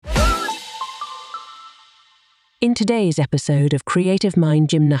In today's episode of Creative Mind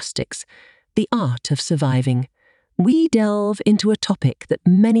Gymnastics, The Art of Surviving, we delve into a topic that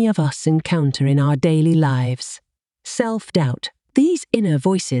many of us encounter in our daily lives: self-doubt. These inner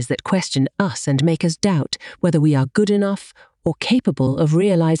voices that question us and make us doubt whether we are good enough or capable of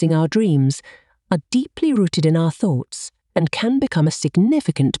realizing our dreams are deeply rooted in our thoughts and can become a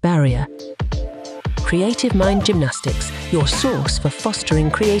significant barrier. Creative Mind Gymnastics, your source for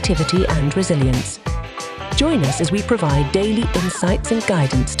fostering creativity and resilience. Join us as we provide daily insights and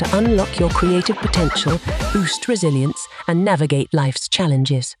guidance to unlock your creative potential, boost resilience, and navigate life's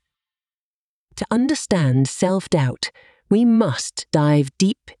challenges. To understand self-doubt, we must dive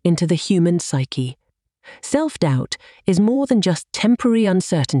deep into the human psyche. Self-doubt is more than just temporary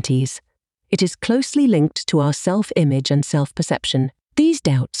uncertainties. It is closely linked to our self-image and self-perception. These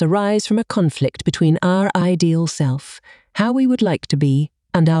doubts arise from a conflict between our ideal self, how we would like to be,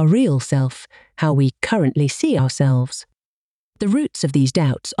 and our real self, how we currently see ourselves. The roots of these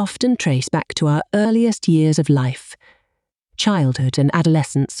doubts often trace back to our earliest years of life. Childhood and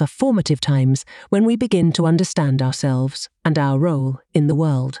adolescence are formative times when we begin to understand ourselves and our role in the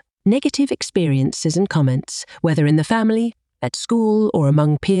world. Negative experiences and comments, whether in the family, at school, or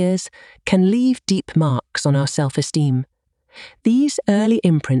among peers, can leave deep marks on our self-esteem. These early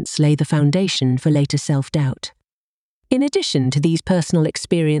imprints lay the foundation for later self-doubt. In addition to these personal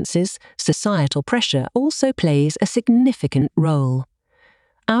experiences, societal pressure also plays a significant role.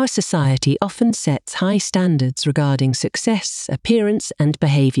 Our society often sets high standards regarding success, appearance, and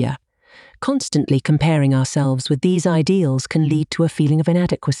behavior. Constantly comparing ourselves with these ideals can lead to a feeling of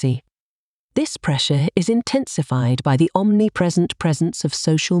inadequacy. This pressure is intensified by the omnipresent presence of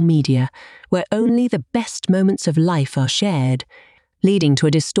social media, where only the best moments of life are shared, leading to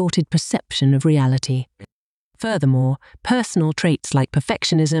a distorted perception of reality. Furthermore, personal traits like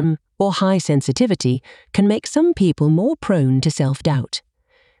perfectionism or high sensitivity can make some people more prone to self-doubt.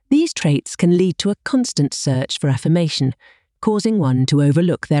 These traits can lead to a constant search for affirmation, causing one to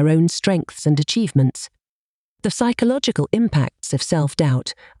overlook their own strengths and achievements. The psychological impacts of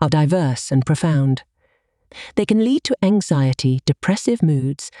self-doubt are diverse and profound. They can lead to anxiety, depressive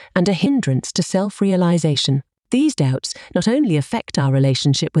moods, and a hindrance to self-realization. These doubts not only affect our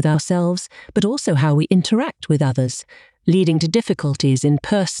relationship with ourselves, but also how we interact with others, leading to difficulties in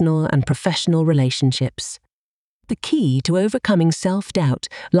personal and professional relationships. The key to overcoming self-doubt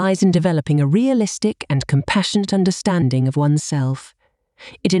lies in developing a realistic and compassionate understanding of oneself.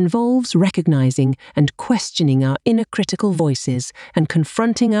 It involves recognizing and questioning our inner critical voices and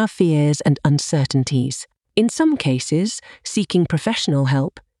confronting our fears and uncertainties. In some cases, seeking professional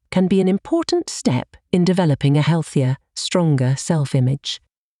help can be an important step in developing a healthier, stronger self-image.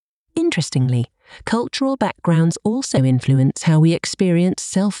 Interestingly, cultural backgrounds also influence how we experience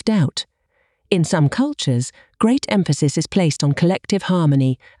self-doubt. In some cultures, great emphasis is placed on collective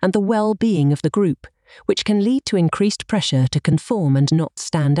harmony and the well-being of the group, which can lead to increased pressure to conform and not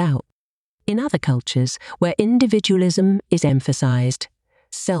stand out. In other cultures, where individualism is emphasized,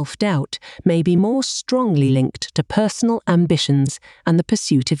 self-doubt may be more strongly linked to personal ambitions and the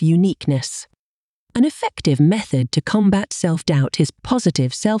pursuit of uniqueness. An effective method to combat self-doubt is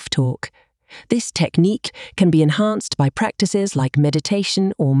positive self-talk. This technique can be enhanced by practices like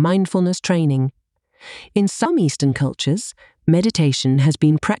meditation or mindfulness training. In some Eastern cultures, meditation has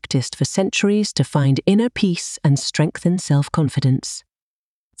been practiced for centuries to find inner peace and strengthen self-confidence.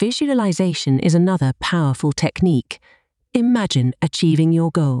 Visualization is another powerful technique. Imagine achieving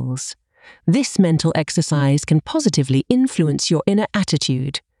your goals. This mental exercise can positively influence your inner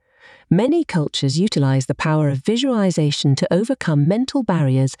attitude. Many cultures utilize the power of visualization to overcome mental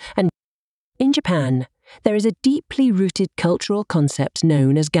barriers, and in Japan, there is a deeply rooted cultural concept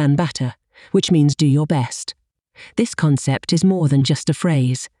known as ganbata, which means do your best. This concept is more than just a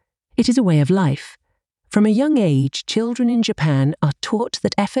phrase. It is a way of life. From a young age, children in Japan are taught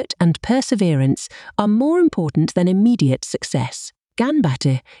that effort and perseverance are more important than immediate success.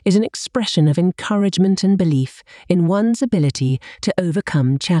 Ganbata is an expression of encouragement and belief in one's ability to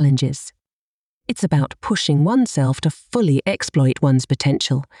overcome challenges. It's about pushing oneself to fully exploit one's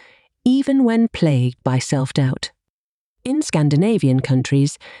potential, even when plagued by self-doubt. In Scandinavian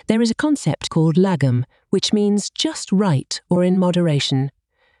countries, there is a concept called lagom, which means just right or in moderation.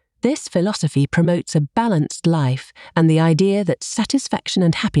 This philosophy promotes a balanced life and the idea that satisfaction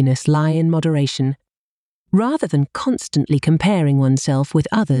and happiness lie in moderation. Rather than constantly comparing oneself with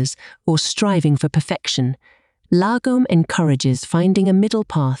others or striving for perfection, lagom encourages finding a middle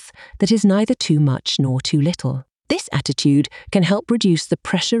path that is neither too much nor too little. This attitude can help reduce the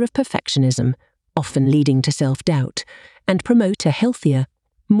pressure of perfectionism, often leading to self-doubt, and promote a healthier,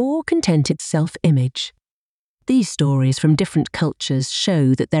 more contented self-image. These stories from different cultures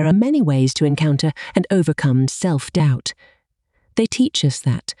show that there are many ways to encounter and overcome self-doubt. They teach us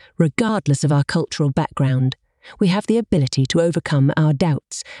that, regardless of our cultural background, we have the ability to overcome our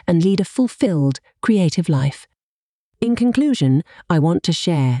doubts and lead a fulfilled, creative life. In conclusion, I want to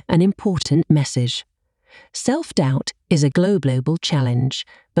share an important message. Self-doubt is a global challenge,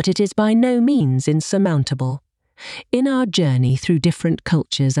 but it is by no means insurmountable. In our journey through different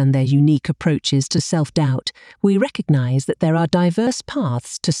cultures and their unique approaches to self-doubt, we recognize that there are diverse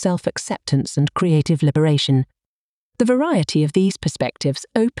paths to self-acceptance and creative liberation. The variety of these perspectives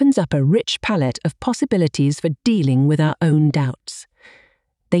opens up a rich palette of possibilities for dealing with our own doubts.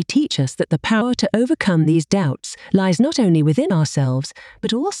 They teach us that the power to overcome these doubts lies not only within ourselves,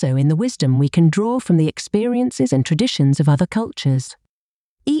 but also in the wisdom we can draw from the experiences and traditions of other cultures.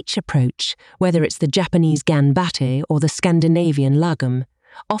 Each approach, whether it's the Japanese Ganbate or the Scandinavian Lagom,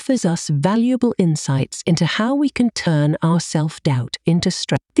 offers us valuable insights into how we can turn our self-doubt into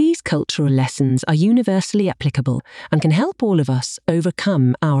strength. These cultural lessons are universally applicable and can help all of us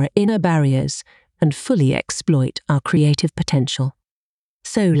overcome our inner barriers and fully exploit our creative potential.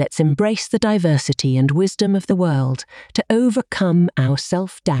 So let's embrace the diversity and wisdom of the world to overcome our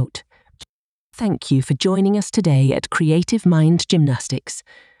self-doubt. Thank you for joining us today at Creative Mind Gymnastics.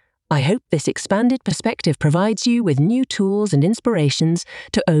 I hope this expanded perspective provides you with new tools and inspirations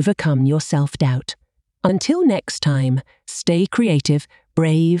to overcome your self-doubt. Until next time, stay creative,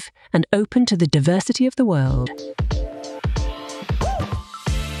 brave, and open to the diversity of the world.